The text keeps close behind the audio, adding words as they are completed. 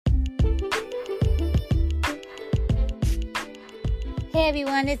Hey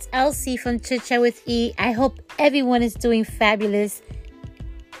everyone, it's Elsie from Chit Chat with E. I hope everyone is doing fabulous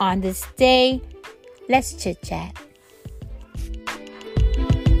on this day. Let's chit chat.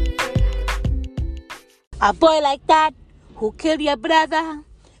 A boy like that who killed your brother,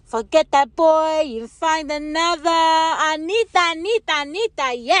 forget that boy and find another.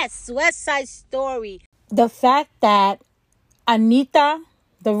 Anita, yes, West Side Story. The fact that Anita,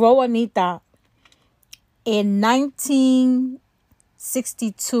 the role Anita, in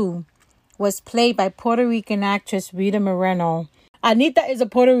 1962 was played by Puerto Rican actress Rita Moreno. Anita is a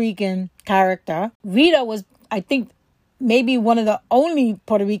Puerto Rican character. Rita was, I think, maybe one of the only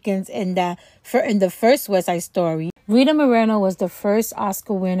Puerto Ricans in the first West Side Story. Rita Moreno was the first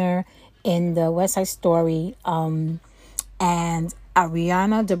Oscar winner in the West Side Story. And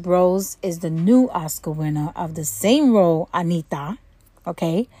Ariana DeBose is the new Oscar winner of the same role, Anita,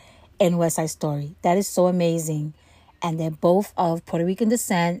 okay, in West Side Story. That is so amazing. And they're both of Puerto Rican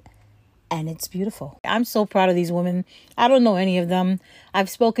descent. And it's beautiful. I'm so proud of these women. I don't know any of them. I've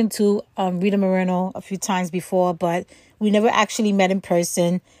spoken to Rita Moreno a few times before, but we never actually met in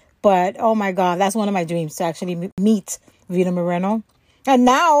person. But, oh my God, that's one of my dreams, to actually meet Rita Moreno. And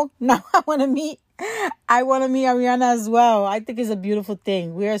now I want to meet Ariana as well. I think it's a beautiful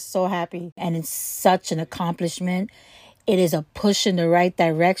thing. We are so happy. And it's such an accomplishment. It is a push in the right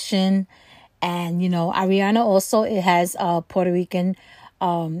direction. And, you know, Ariana also, it has Puerto Rican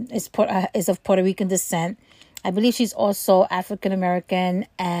is of Puerto Rican descent. I believe she's also African American,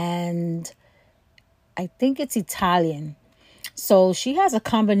 and I think it's Italian. So she has a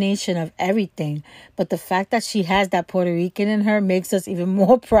combination of everything. But the fact that she has that Puerto Rican in her makes us even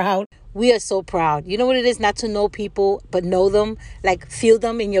more proud. We are so proud. You know what it is not to know people, but know them, like feel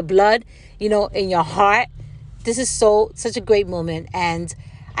them in your blood, you know, in your heart. This is such a great moment, and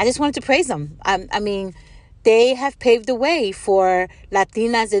I just wanted to praise them. I mean, they have paved the way for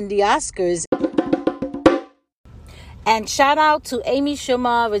Latinas in the Oscars. And shout out to Amy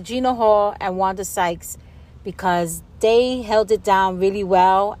Schumer, Regina Hall, and Wanda Sykes, because they held it down really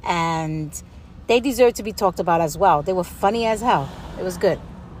well, and they deserve to be talked about as well. They were funny as hell. It was good.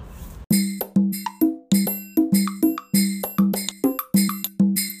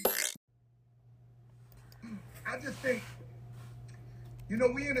 I just think, you know,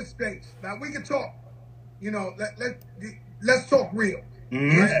 we in a space. Now, we can talk. You know, let's talk real.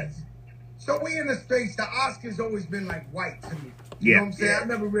 Mm-hmm. Right? So we in a space, the Oscars always been like white to me. You know what I'm saying? I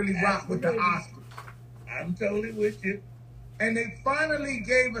never really rocked with the Oscars. I'm totally with you. And they finally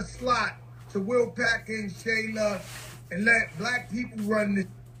gave a slot to Will Packer and Shayla and let black people run this.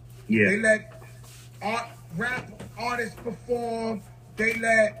 Yeah. They let rap artists perform. They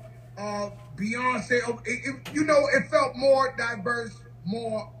let Beyonce. It felt more diverse,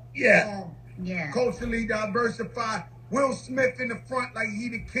 more culturally diversified. Will Smith in the front like he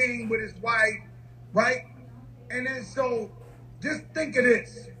the king with his wife, right? And then so just think of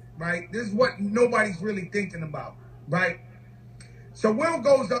this, right? This is what nobody's really thinking about, right? So Will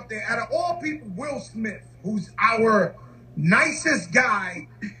goes up there. Out of all people, Will Smith, who's our nicest guy,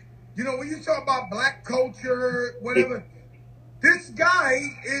 you know, when you talk about black culture, whatever, this guy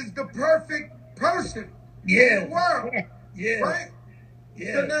is the perfect person in the world, right?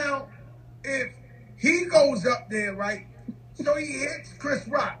 Yeah. So now, if he goes up there, right, so he hits Chris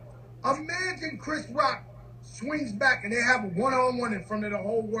Rock. Imagine Chris Rock swings back and they have a one-on-one in front of the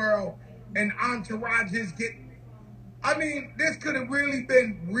whole world and entourages get... I mean, this could have really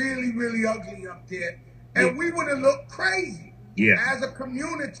been really, really ugly up there. And we would have looked crazy as a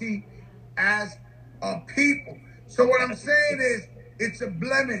community, as a people. So what I'm saying is, it's a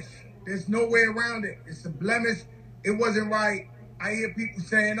blemish. There's no way around it. It's a blemish. It wasn't right. I hear people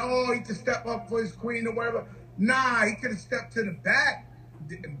saying, oh, he could step up for his queen or whatever. Nah, he could have stepped to the back,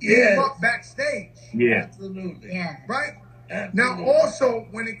 beat him up backstage. Yeah. Absolutely. Yeah. Right? Absolutely. Now, also,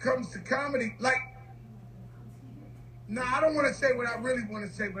 when it comes to comedy, like, I don't want to say what I really want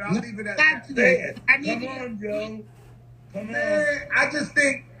to say, but I'll leave it at that. Come on, Joe. Come on. I just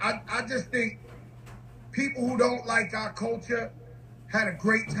think people who don't like our culture had a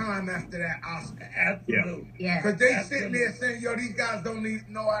great time after that Oscar. Absolutely. Yeah. Because they sitting there saying, yo, these guys don't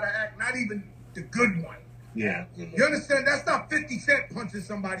know how to act. Not even the good one. Yeah. You understand? That's not 50 Cent punching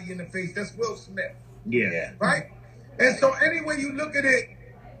somebody in the face. That's Will Smith. Yeah. Right? And so anyway you look at it,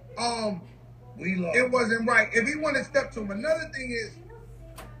 it wasn't right. If he wanted to step to him. Another thing is,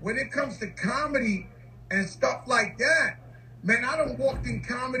 when it comes to comedy and stuff like that, man, I done walked in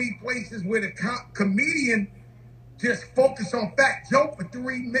comedy places where the comedian just focus on fat joke for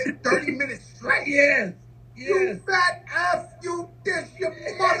 30 minutes straight. Yes. You fat F, you this, your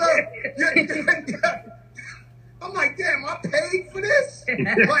mother. I'm like, damn, I paid for this?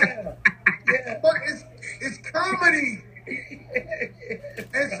 But it's comedy.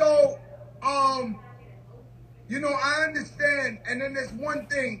 And so, I understand. And then there's one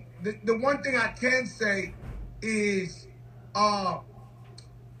thing. The one thing I can say is our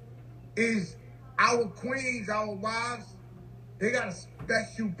queens, our wives, they got a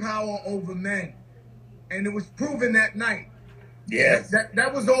special power over men. And it was proven that night. Yes.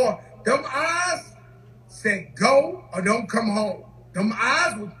 That was all. Them eyes said go or don't come home. Them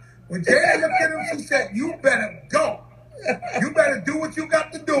eyes, when Jada looked at him, she said, you better go. You better do what you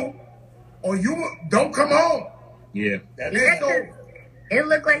got to do or you don't come home. Yeah. It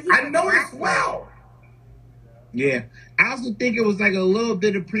looked like I noticed well. Yeah. I also think it was like a little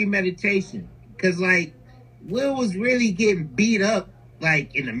bit of premeditation. Because, like, Will was really getting beat up,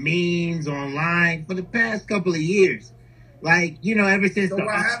 like, in the memes, online, for the past couple of years. Like, ever since... So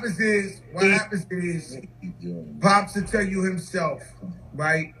what happens is, Pops will tell you himself,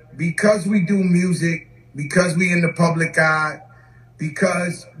 right? Because we do music, because we in the public eye,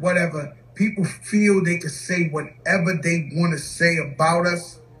 because whatever, people feel they can say whatever they want to say about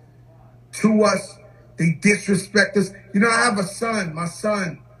us, to us. They disrespect us. I have a son, my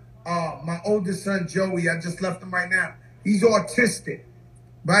oldest son, Joey. I just left him right now. He's autistic,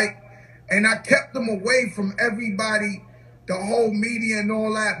 right? And I kept him away from everybody, the whole media and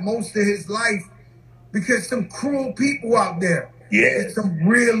all that, most of his life, because some cruel people out there. Yes. There's some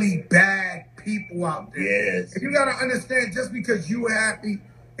really bad people out there. Yes. And you got to understand, just because you're happy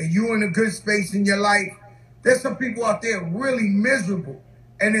and you're in a good space in your life, there's some people out there really miserable.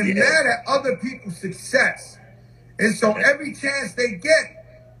 And they're mad at other people's success. And so every chance they get,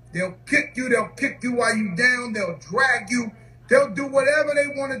 they'll kick you while you're down, they'll drag you, they'll do whatever they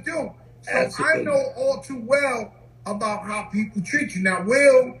want to do. So Absolutely. I know all too well about how people treat you. Now,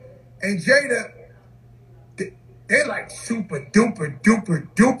 Will and Jada, they're like super duper duper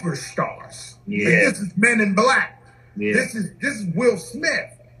duper stars. Yeah. Like, this is Men in Black. Yeah. This is Will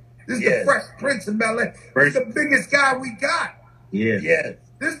Smith. This is Yes. the Fresh Prince of Bel-Air. This is the biggest guy we got. Yeah. Yes.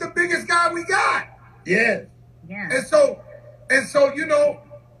 This is the biggest guy we got. Yes. Yeah. And so,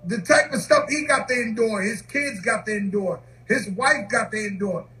 the type of stuff he got to endure, his kids got to endure, his wife got to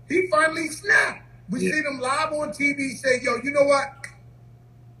endure. He finally snapped. We seen him live on TV say, yo, you know what?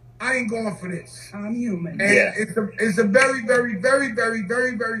 I ain't going for this. I'm human. And it's a very, very, very, very,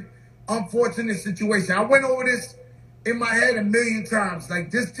 very, very unfortunate situation. I went over this in my head a million times. Like,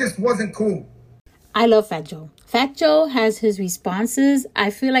 this just wasn't cool. I love Fat Joe. Fat Joe has his responses.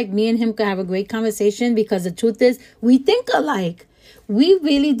 I feel like me and him could have a great conversation because the truth is we think alike. We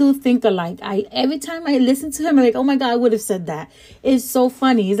really do think alike. Every time I listen to him, I'm like, oh my God, I would have said that. It's so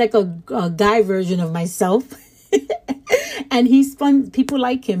funny. He's like a guy version of myself. And he's fun. People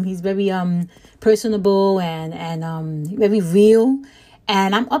like him. He's very personable and very real.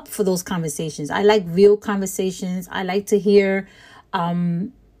 And I'm up for those conversations. I like real conversations. I like to hear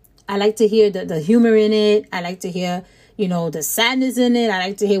the humor in it. I like to hear, the sadness in it. I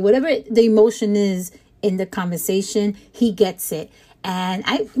like to hear whatever the emotion is in the conversation. He gets it. And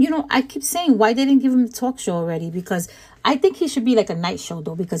I keep saying, why they didn't give him a talk show already? Because I think he should be like a night show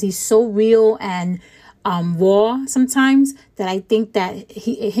though, because he's so real and raw sometimes that I think that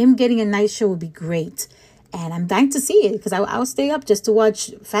him getting a night show would be great. And I'm dying to see it because I'll stay up just to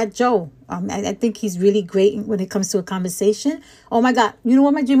watch Fat Joe. I think he's really great when it comes to a conversation. Oh my God. You know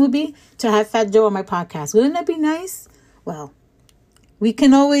what my dream would be? To have Fat Joe on my podcast. Wouldn't that be nice? Well, we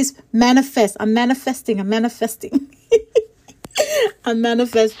can always manifest. I'm manifesting. I'm manifesting.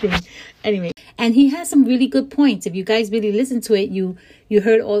 Anyway, and he has some really good points. If you guys really listen to it, you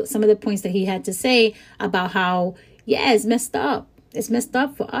heard some of the points that he had to say about how, it's messed up. It's messed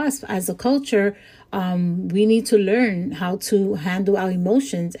up for us as a culture. We need to learn how to handle our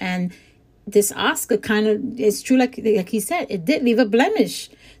emotions. And this Oscar it's true, like he said, it did leave a blemish.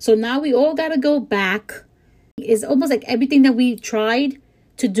 So now we all got to go back. It's almost like everything that we tried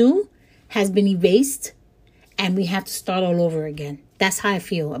to do has been erased. And we have to start all over again. That's how I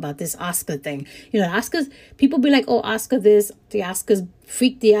feel about this Oscar thing. Oscars, people be like, oh, Oscar this, the Oscars,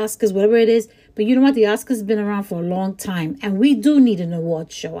 freak the Oscars, whatever it is. But you know what? The Oscars has been around for a long time. And we do need an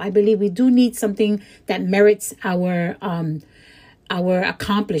award show. I believe we do need something that merits our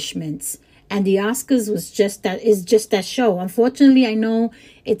accomplishments. And the Oscars is just that show. Unfortunately, I know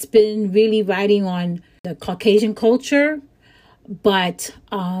it's been really riding on the Caucasian culture. But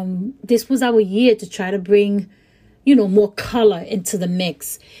this was our year to try to bring, more color into the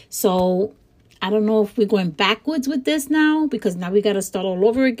mix. So I don't know if we're going backwards with this now, because now we got to start all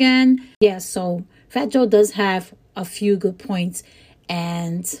over again. Yeah, so Fat Joe does have a few good points,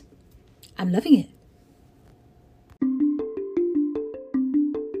 and I'm loving it.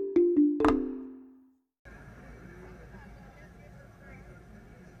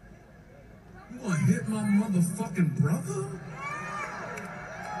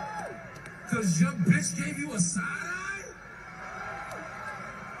 Because your bitch gave you a side eye?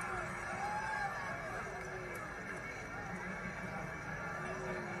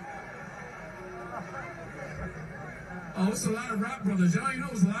 Oh, it's a lot of rock brothers. Y'all ain't know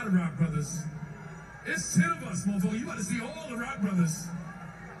it's a lot of rock brothers. It's 10 of us, motherfucker. You about to see all the rock brothers.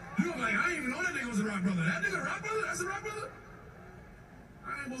 You gonna be like, I didn't even know that nigga was a rock brother. That nigga a rock brother? That's a rock brother?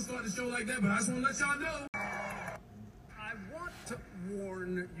 I ain't gonna start the show like that, but I just wanna let y'all know. I want to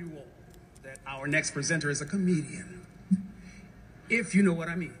warn you all that our next presenter is a comedian. If you know what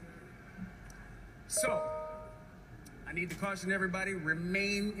I mean. So, I need to caution everybody,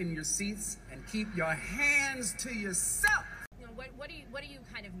 remain in your seats and keep your hands to yourself. You know, what do you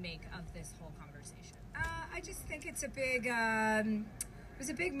kind of make of this whole conversation? I just think it's a big, it was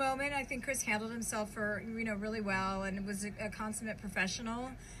a big moment. I think Chris handled himself really well, and was a consummate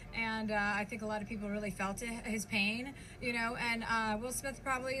professional. And I think a lot of people really felt his pain, and Will Smith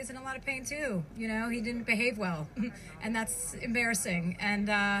probably is in a lot of pain too. He didn't behave well, and that's embarrassing. And,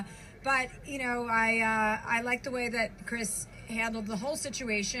 but, I like the way that Chris handled the whole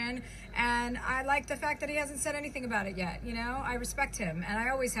situation, and I like the fact that he hasn't said anything about it yet. I respect him, and I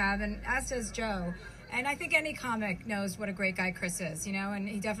always have, and as does Joe. And I think any comic knows what a great guy Chris is, and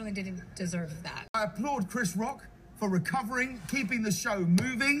he definitely didn't deserve that. I applaud Chris Rock for recovering, keeping the show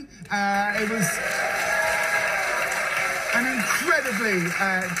moving. It was an incredibly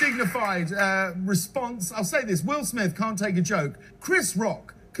dignified response. I'll say this, Will Smith can't take a joke. Chris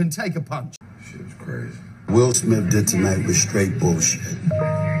Rock can take a punch. Shit was crazy. Will Smith did tonight was straight bullshit.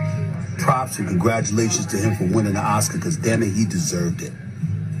 Props and congratulations to him for winning the Oscar, because damn it, he deserved it.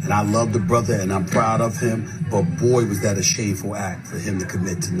 And I love the brother and I'm proud of him, but boy, was that a shameful act for him to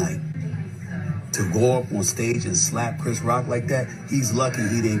commit tonight. To go up on stage and slap Chris Rock like that, he's lucky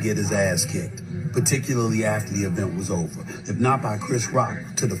he didn't get his ass kicked, particularly after the event was over. If not by Chris Rock,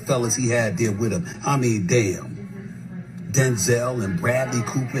 to the fellas he had there with him. I mean, damn. Denzel and Bradley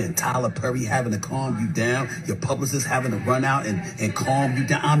Cooper and Tyler Perry having to calm you down, your publicist having to run out and calm you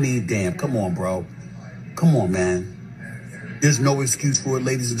down. I mean, damn, come on, bro. Come on, man. There's no excuse for it,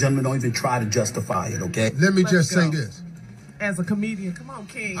 ladies and gentlemen. Don't even try to justify it, okay? Let me just say this. As a comedian, come on,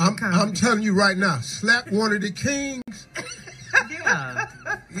 King. I'm telling you right now, slap one of the kings. Yeah.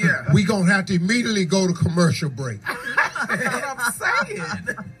 Yeah. We gonna have to immediately go to commercial break. That's what I'm saying.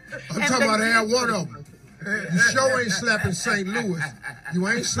 I'm talking about have one of them. You sure ain't slapping St. Louis. You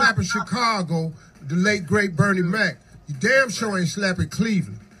ain't slapping Chicago, the late great Bernie Mac. You damn sure ain't slapping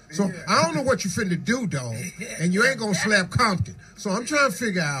Cleveland. So I don't know what you finna do, dog. And you ain't gonna slap Compton. So I'm trying to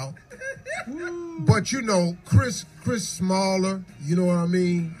figure out. But Chris smaller, you know what I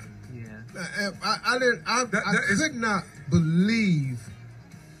mean? Yeah. I could not believe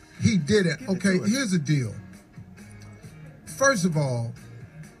he did it. Okay, here's the deal. First of all,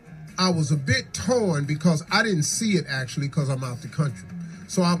 I was a bit torn because I didn't see it actually because I'm out the country.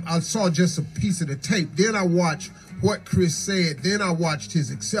 So I saw just a piece of the tape. Then I watched what Chris said. Then I watched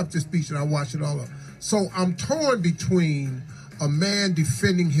his acceptance speech and I watched it all up. So I'm torn between a man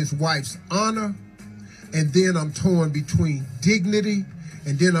defending his wife's honor, and then I'm torn between dignity,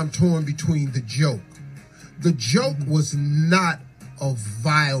 and then I'm torn between the joke. The joke was not a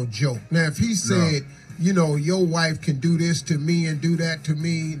vile joke. Now, if he said, your wife can do this to me and do that to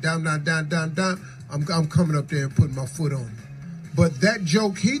me, down, I'm coming up there and putting my foot on it. But that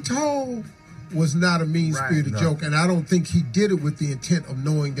joke he told was not a mean-spirited joke, and I don't think he did it with the intent of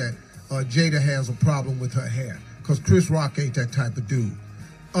knowing that Jada has a problem with her hair, because Chris Rock ain't that type of dude.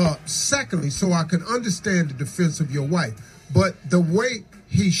 Secondly, so I can understand the defense of your wife, but the way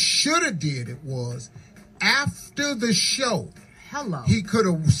he should have did it was after the show. He could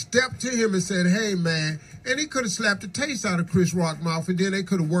have stepped to him and said, hey, man, and he could have slapped the taste out of Chris Rock's mouth, and then they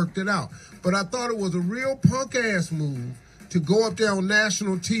could have worked it out. But I thought it was a real punk-ass move to go up there on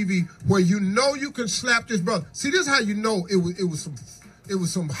national TV where you can slap this brother. See, this is how you know it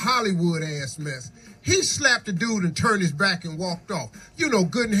was some Hollywood-ass mess. He slapped the dude and turned his back and walked off. Good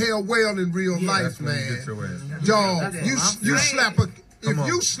and hell well in real life, man. Dog, you slap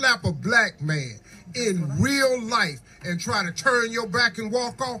you slap a black man in real life and try to turn your back and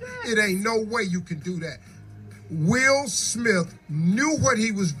walk off, it ain't no way you can do that. Will Smith knew what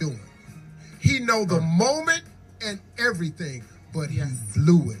he was doing. He know the moment and everything, but he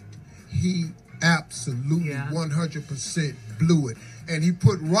blew it. He absolutely 100% blew it. And he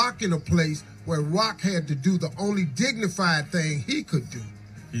put Rock in a place where Rock had to do the only dignified thing he could do.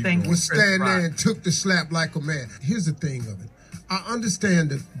 Was stand there and took the slap like a man. Here's the thing of it. I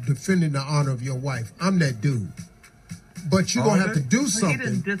understand defending the honor of your wife. I'm that dude. But you're going to have to do something.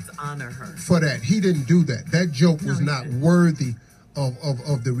 He didn't dishonor her. For that. He didn't do that. That joke was not worthy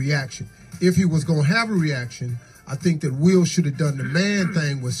of the reaction. if he was going to have a reaction, I think that Will should have done the man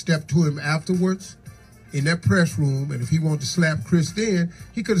thing, was step to him afterwards in that press room, and if he wanted to slap Chris then,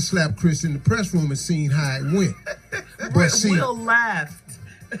 he could have slapped Chris in the press room and seen how it went. But see, Will laughed.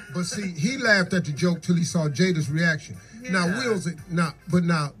 But see, he laughed at the joke till he saw Jada's reaction. Yeah.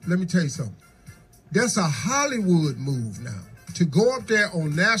 Now, let me tell you something. That's a Hollywood move now. To go up there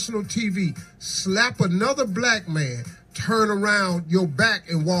on national TV, slap another black man, turn around your back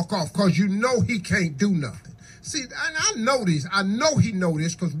and walk off, because you know he can't do nothing. See, I know this. I know he know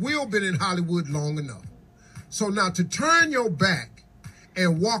this, because Will been in Hollywood long enough. So now to turn your back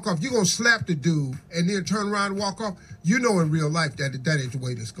and walk off, you're going to slap the dude and then turn around and walk off. You know in real life that ain't the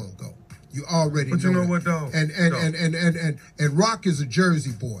way this going to go. You already know. But you know that. what, though? And Rock is a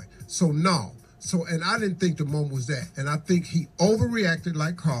Jersey boy. So no. So, and I didn't think the moment was that. And I think he overreacted,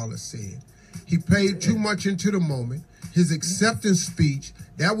 like Carla said. He paid too much into the moment. His acceptance speech,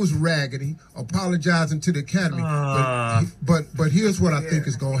 that was raggedy, apologizing to the Academy. But here's what I think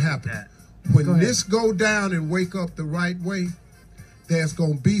is going to happen. When this go down and wake up the right way, there's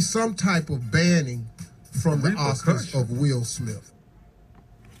going to be some type of banning from the Oscars of Will Smith.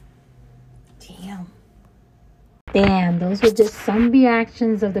 Damn, those were just some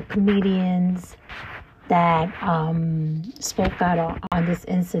reactions of the comedians that spoke out on this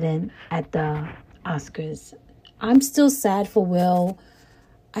incident at the Oscars. I'm still sad for Will.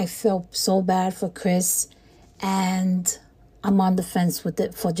 I felt so bad for Chris, and I'm on the fence with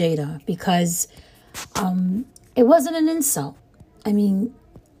it for Jada, because it wasn't an insult. I mean,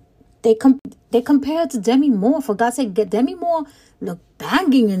 they compared to Demi Moore. For God's sake, Demi Moore looked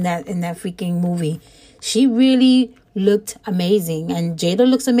banging in that freaking movie. She really looked amazing, and Jada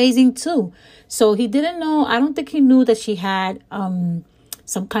looks amazing too. So he didn't know. I don't think he knew that she had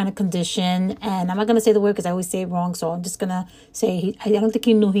some kind of condition, and I'm not gonna say the word because I always say it wrong. So I'm just gonna say I don't think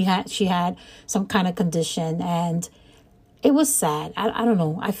he knew she had some kind of condition, and it was sad. I don't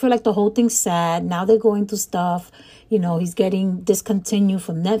know. I feel like the whole thing's sad. Now they're going through stuff. You know, he's getting discontinued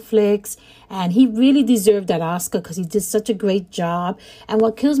from Netflix. And he really deserved that Oscar because he did such a great job. And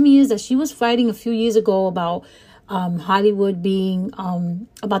what kills me is that she was fighting a few years ago about Hollywood being,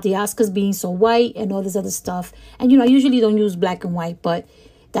 about the Oscars being so white and all this other stuff. And, you know, I usually don't use black and white, but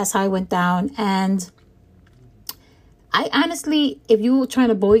that's how it went down. And I honestly, if you were trying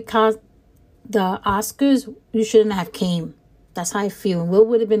to boycott the Oscars, you shouldn't have came. That's how I feel. And Will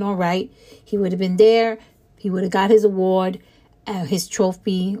would have been all right. He would have been there. He would have got his award, his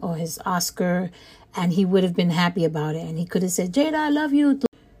trophy or his Oscar, and he would have been happy about it. And he could have said, Jada, I love you,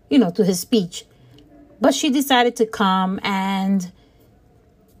 to his speech. But she decided to come, and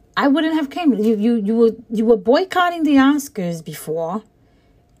I wouldn't have came. You were boycotting the Oscars before,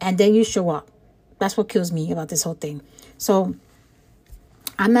 and then you show up. That's what kills me about this whole thing. So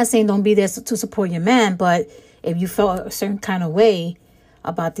I'm not saying don't be there to support your man, but if you felt a certain kind of way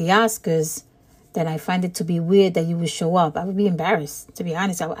about the Oscars, then I find it to be weird that you would show up. I would be embarrassed, to be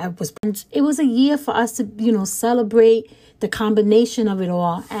honest. It was a year for us to, celebrate the combination of it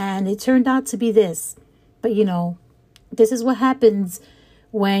all. And it turned out to be this. But, this is what happens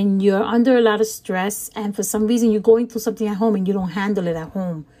when you're under a lot of stress. And for some reason, you're going through something at home and you don't handle it at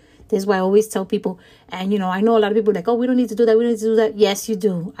home. This is why I always tell people, and, I know a lot of people are like, oh, we don't need to do that. We don't need to do that. Yes, you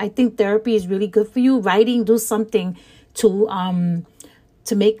do. I think therapy is really good for you. Writing, do something to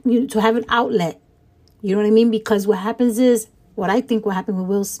make you to have an outlet. You know what I mean? Because what happens is, what I think what happened with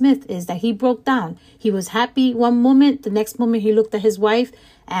Will Smith is that he broke down. He was happy one moment. The next moment he looked at his wife,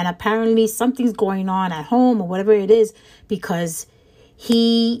 and apparently something's going on at home or whatever it is, because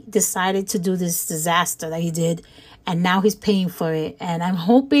he decided to do this disaster that he did, and now he's paying for it. And I'm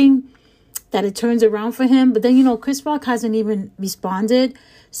hoping that it turns around for him. But then, Chris Rock hasn't even responded.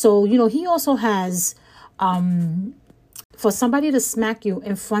 So, he also has, for somebody to smack you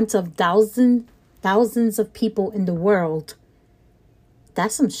in front of thousands of people in the world,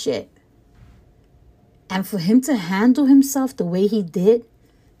 that's some shit. And for him to handle himself the way he did,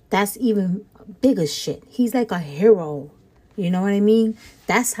 that's even bigger shit. He's like a hero. You know what I mean?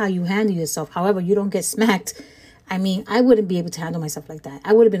 That's how you handle yourself. However, you don't get smacked. I mean, I wouldn't be able to handle myself like that.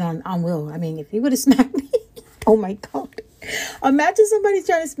 I would have been on Will. I mean, if he would have smacked me, oh my God. Imagine somebody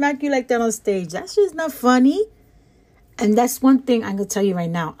trying to smack you like that on stage. That's just not funny. And that's one thing I'm going to tell you right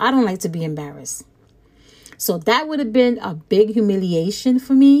now. I don't like to be embarrassed. So that would have been a big humiliation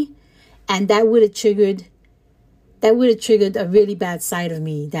for me. And that would have triggered a really bad side of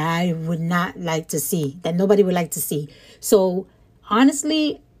me that I would not like to see, that nobody would like to see. So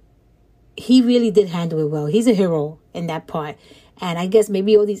honestly, he really did handle it well. He's a hero in that part. And I guess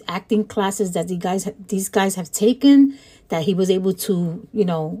maybe all these acting classes that these guys have taken, that he was able to,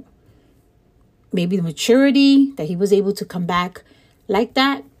 maybe the maturity that he was able to come back like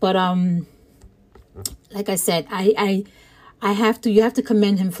that. But like I said, you have to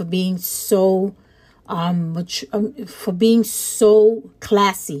commend him for being so for being so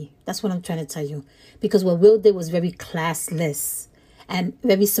classy. That's what I'm trying to tell you. Because what Will did was very classless and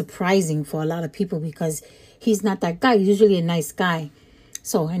very surprising for a lot of people, because he's not that guy. He's usually a nice guy.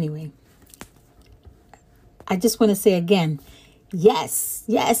 So anyway, I just want to say again, yes,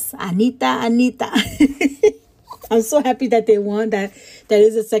 Anita. I'm so happy that they won. That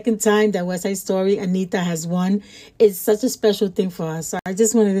is the second time that West Side Story Anita has won. It's such a special thing for us. So I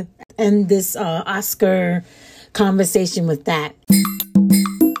just wanted to end this Oscar conversation with that.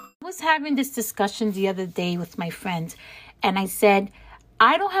 I was having this discussion the other day with my friends, and I said,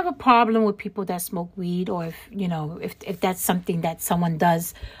 I don't have a problem with people that smoke weed, or if that's something that someone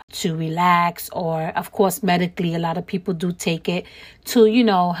does to relax, or of course medically a lot of people do take it to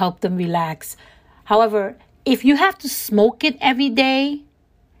help them relax. However, if you have to smoke it every day,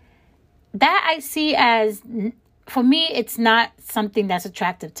 that I see as, for me, it's not something that's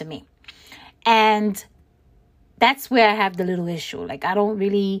attractive to me. And that's where I have the little issue. Like, I don't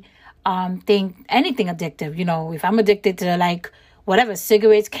really think anything addictive. If I'm addicted to like whatever,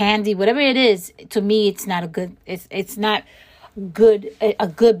 cigarettes, candy, whatever it is, to me, it's not a good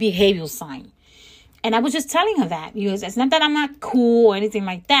behavioral sign. And I was just telling her that, because it's not that I'm not cool or anything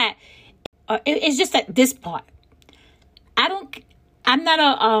like that. It's just that this part, I'm not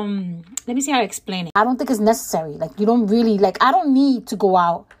let me see how I explain it. I don't think it's necessary. Like, you don't really, I don't need to go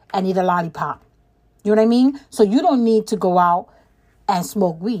out and eat a lollipop. You know what I mean? So you don't need to go out and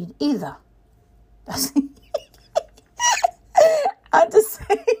smoke weed either. I'm just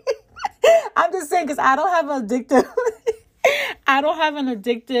saying, because I don't have an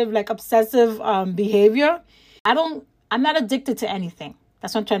addictive, like obsessive behavior. I'm not addicted to anything.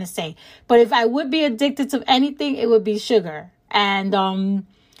 That's what I'm trying to say. But if I would be addicted to anything, it would be sugar. And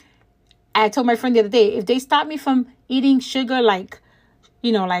I told my friend the other day, if they stop me from eating sugar, like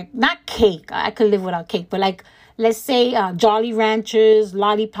not cake, I could live without cake, but like, let's say Jolly Ranchers,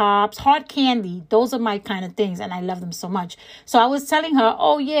 lollipops, hard candy, those are my kind of things, and I love them so much. So I was telling her,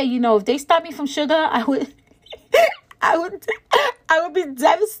 oh yeah, if they stop me from sugar, I would I would be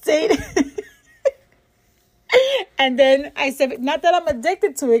devastated. And then I said, not that I'm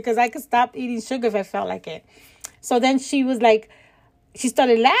addicted to it, because I could stop eating sugar if I felt like it. So then she was like, she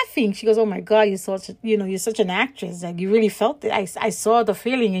started laughing. She goes, oh my God, you're such an actress. Like, you really felt it. I saw the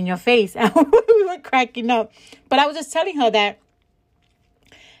feeling in your face. And we were cracking up. But I was just telling her that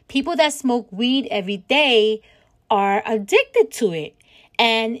people that smoke weed every day are addicted to it.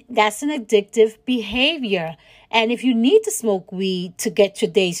 And that's an addictive behavior. And if you need to smoke weed to get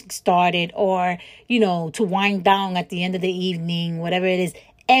your day started, or, to wind down at the end of the evening, whatever it is,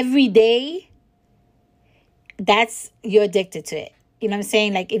 every day, you're addicted to it. You know what I'm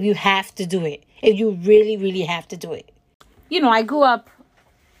saying? Like, if you have to do it, if you really, really have to do it. I grew up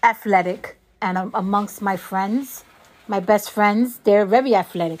athletic, and amongst my friends, my best friends, they're very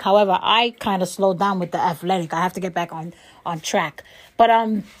athletic. However, I kind of slowed down with the athletic. I have to get back on track. But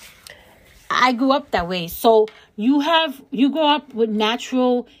I grew up that way. So you grow up with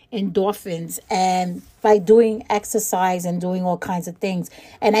natural endorphins, and by doing exercise and doing all kinds of things.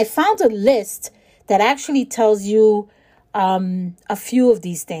 And I found a list that actually tells you a few of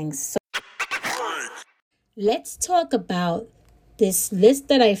these things. So let's talk about this list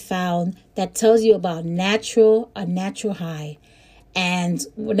that I found that tells you about a natural high. And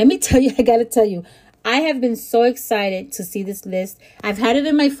let me tell you, I got to tell you, I have been so excited to see this list. I've had it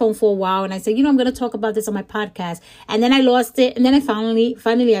in my phone for a while, and I said, I'm going to talk about this on my podcast. And then I lost it, and then I finally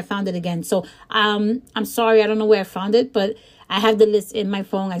I found it again. So I'm sorry, I don't know where I found it, but I have the list in my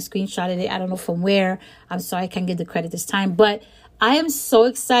phone. I screenshotted it. I don't know from where. I'm sorry, I can't get the credit this time, but I am so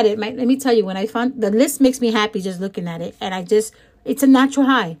excited. Let me tell you, when I found the list, makes me happy just looking at it, and it's a natural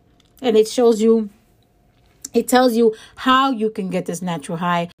high, and it tells you how you can get this natural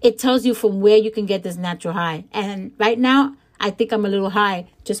high. It tells you from where you can get this natural high. And right now, I think I'm a little high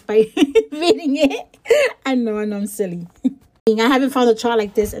just by reading it. I know I'm silly. I haven't found a chart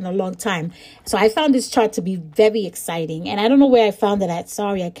like this in a long time. So I found this chart to be very exciting. And I don't know where I found it at.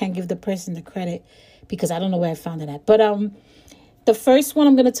 Sorry, I can't give the person the credit because I don't know where I found it at. But the first one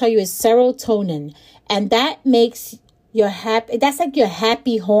I'm going to tell you is serotonin. And that makes your happy. That's like your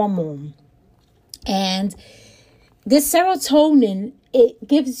happy hormone. And this serotonin, it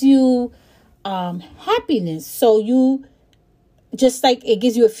gives you happiness. So just like it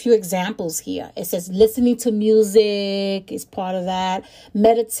gives you a few examples here. It says listening to music is part of that,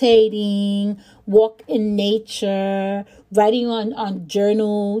 meditating, walk in nature, writing on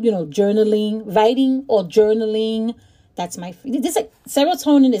journal, journaling, writing or journaling. That's this like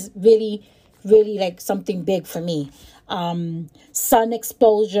serotonin is really, really like something big for me. Sun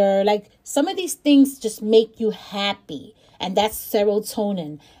exposure, like some of these things just make you happy. And that's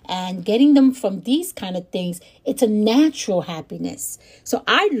serotonin. And getting them from these kind of things, it's a natural happiness. So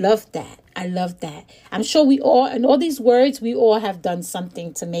I love that. I love that. I'm sure we all, and all these words, we all have done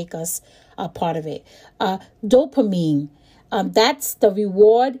something to make us a part of it. Dopamine, that's the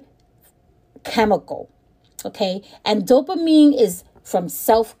reward chemical. Okay. And dopamine is from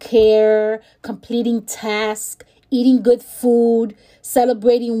self-care, completing tasks, eating good food,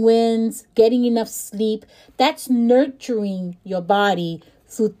 celebrating wins, getting enough sleep. That's nurturing your body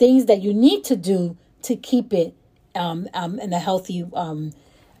through things that you need to do to keep it in a healthy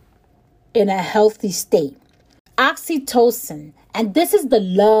state. Oxytocin, and this is the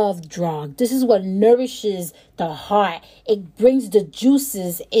love drug. This is what nourishes the heart. It brings the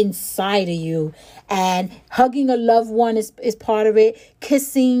juices inside of you. And hugging a loved one is part of it.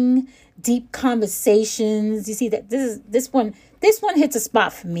 Kissing, deep conversations. You see that this one hits a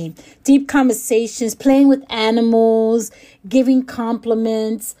spot for me. Deep conversations, playing with animals, giving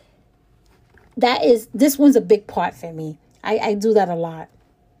compliments. This one's a big part for me. I do that a lot.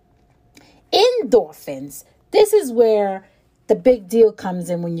 Endorphins. This is where the big deal comes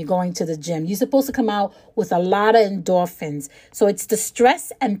in when you're going to the gym. You're supposed to come out with a lot of endorphins. So it's the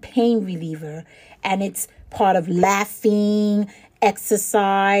stress and pain reliever. And it's part of laughing,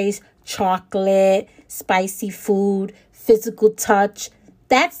 exercise, chocolate, spicy food, physical touch.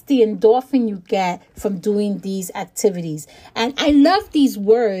 That's the endorphin you get from doing these activities. And I love these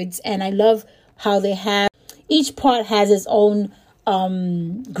words, and I love how they have, each part has its own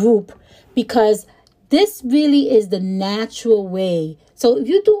group, because this really is the natural way. So if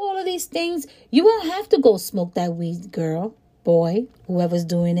you do all of these things, you won't have to go smoke that weed, girl, boy, whoever's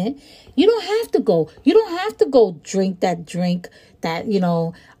doing it. You don't have to go. You don't have to go drink that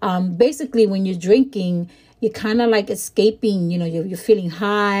basically when you're drinking, you're kind of like escaping, you're feeling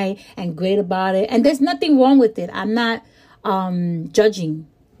high and great about it. And there's nothing wrong with it. I'm not judging.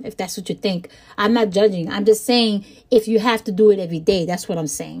 If that's what you think, I'm not judging. I'm just saying if you have to do it every day, that's what I'm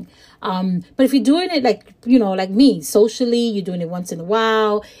saying. But if you're doing it like me, socially, you're doing it once in a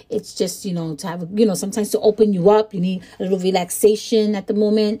while. It's just, to have, sometimes to open you up. You need a little relaxation at the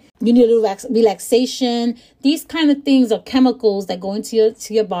moment. You need a little relaxation. These kind of things are chemicals that go into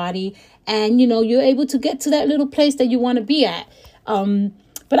your body. And, you're able to get to that little place that you want to be at.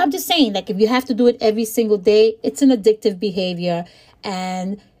 But I'm just saying, like, if you have to do it every single day, it's an addictive behavior.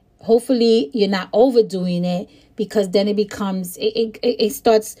 And hopefully you're not overdoing it, because then it becomes, it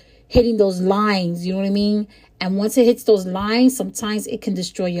starts hitting those lines, you know what I mean? And once it hits those lines, sometimes it can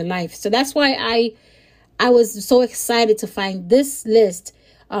destroy your life. So that's why I was so excited to find this list,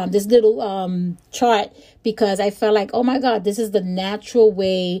 this little chart, because I felt like, oh my God, this is the natural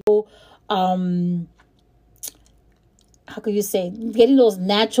way. How could you say, getting those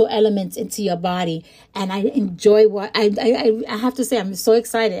natural elements into your body. And I enjoy what I have to say. I'm so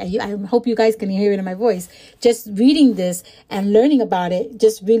excited. I hope you guys can hear it in my voice. Just reading this and learning about it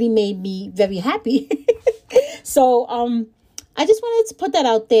just really made me very happy. So I just wanted to put that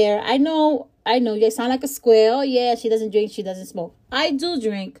out there. I know you sound like a square. Oh yeah, she doesn't drink, she doesn't smoke. I do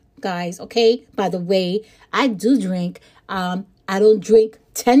drink, guys. Okay, by the way, I do drink. I don't drink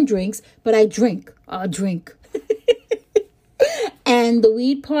 10 drinks, but I drink a drink. And the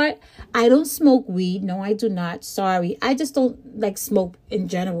weed part, I don't smoke weed. No, I do not. Sorry. I just don't like smoke in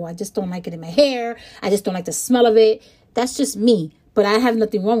general. I just don't like it in my hair. I just don't like the smell of it. That's just me. But I have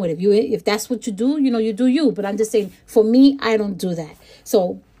nothing wrong with it. If that's what you do, you do you. But I'm just saying, for me, I don't do that.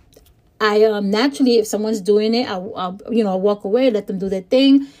 So I naturally, if someone's doing it, I'll walk away, let them do their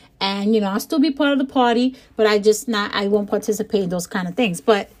thing. And, I'll still be part of the party. But I won't participate in those kind of things.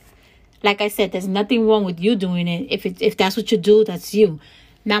 But like I said, there's nothing wrong with you doing it. If that's what you do, that's you.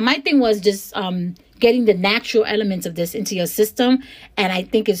 Now, my thing was just getting the natural elements of this into your system. And I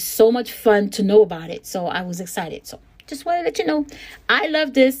think it's so much fun to know about it. So I was excited. So just want to let you know, I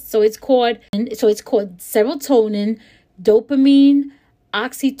love this. So it's called serotonin, dopamine,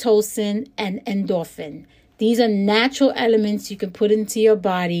 oxytocin, and endorphin. These are natural elements you can put into your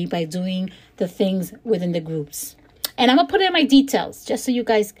body by doing the things within the groups. And I'm going to put it in my details just so you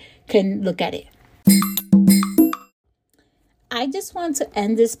guys can look at it. I just want to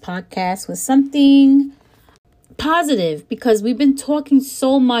end this podcast with something positive, because we've been talking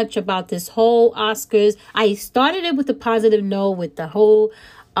so much about this whole Oscars. I started it with a positive note with the whole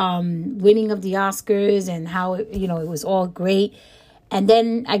winning of the Oscars and how it was all great. And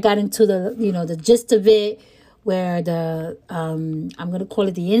then I got into the gist of it, where the I'm going to call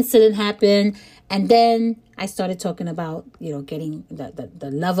it the incident happened. And then I started talking about, getting the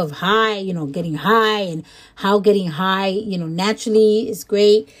love of high, getting high, and how getting high, naturally is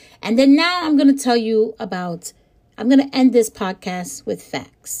great. And then now I'm going to tell you about, I'm going to end this podcast with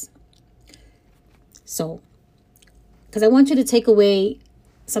facts. So, because I want you to take away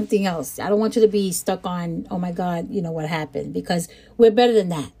something else. I don't want you to be stuck on, oh my God, what happened, because we're better than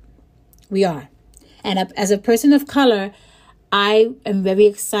that. We are. And as a person of color, I am very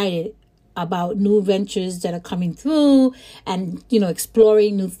excited about new ventures that are coming through, and,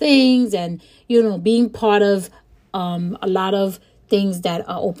 exploring new things, and, being part of a lot of things that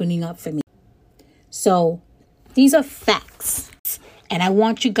are opening up for me. So these are facts, and I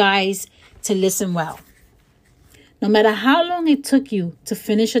want you guys to listen well. No matter how long it took you to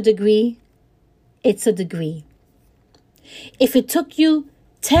finish a degree, it's a degree. If it took you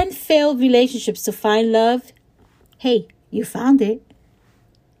 10 failed relationships to find love, hey, you found it.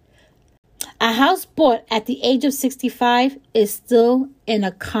 A house bought at the age of 65 is still an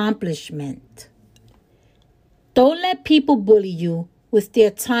accomplishment. Don't let people bully you with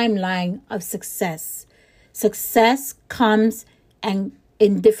their timeline of success. Success comes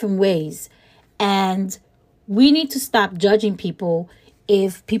in different ways. And we need to stop judging people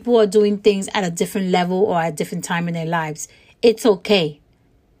if people are doing things at a different level or at a different time in their lives. It's okay.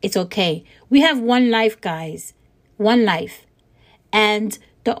 It's okay. We have one life, guys. One life. And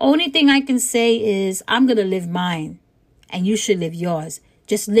the only thing I can say is I'm going to live mine, and you should live yours.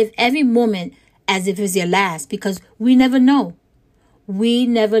 Just live every moment as if it's your last, because we never know. We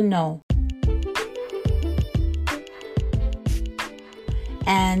never know.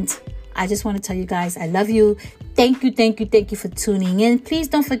 And I just want to tell you guys, I love you. Thank you for tuning in. Please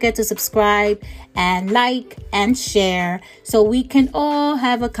don't forget to subscribe and like and share so we can all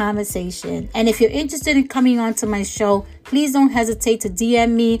have a conversation. And if you're interested in coming on to my show, please don't hesitate to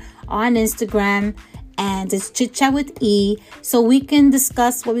DM me on Instagram, and it's Chit Chat with E, so we can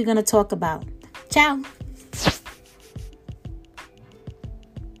discuss what we're going to talk about. Ciao.